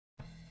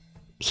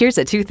Here's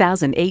a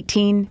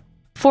 2018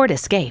 Ford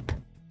Escape.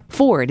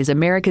 Ford is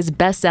America's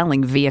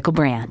best-selling vehicle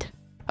brand.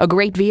 A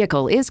great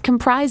vehicle is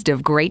comprised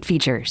of great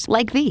features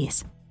like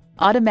these: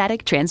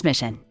 automatic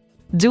transmission,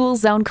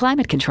 dual-zone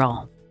climate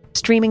control,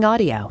 streaming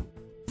audio,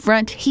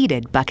 front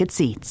heated bucket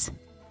seats,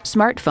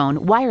 smartphone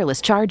wireless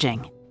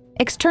charging,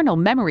 external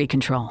memory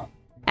control,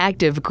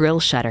 active grille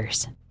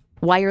shutters,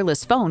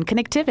 wireless phone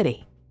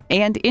connectivity,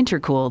 and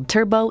intercooled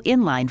turbo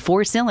inline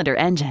 4-cylinder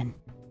engine.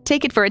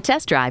 Take it for a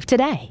test drive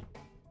today.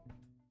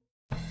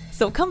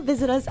 So come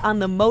visit us on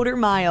the Motor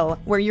Mile,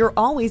 where you're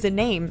always a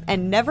name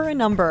and never a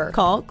number.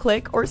 Call,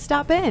 click, or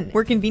stop in.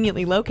 We're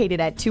conveniently located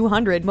at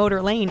 200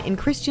 Motor Lane in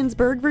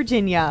Christiansburg,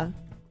 Virginia.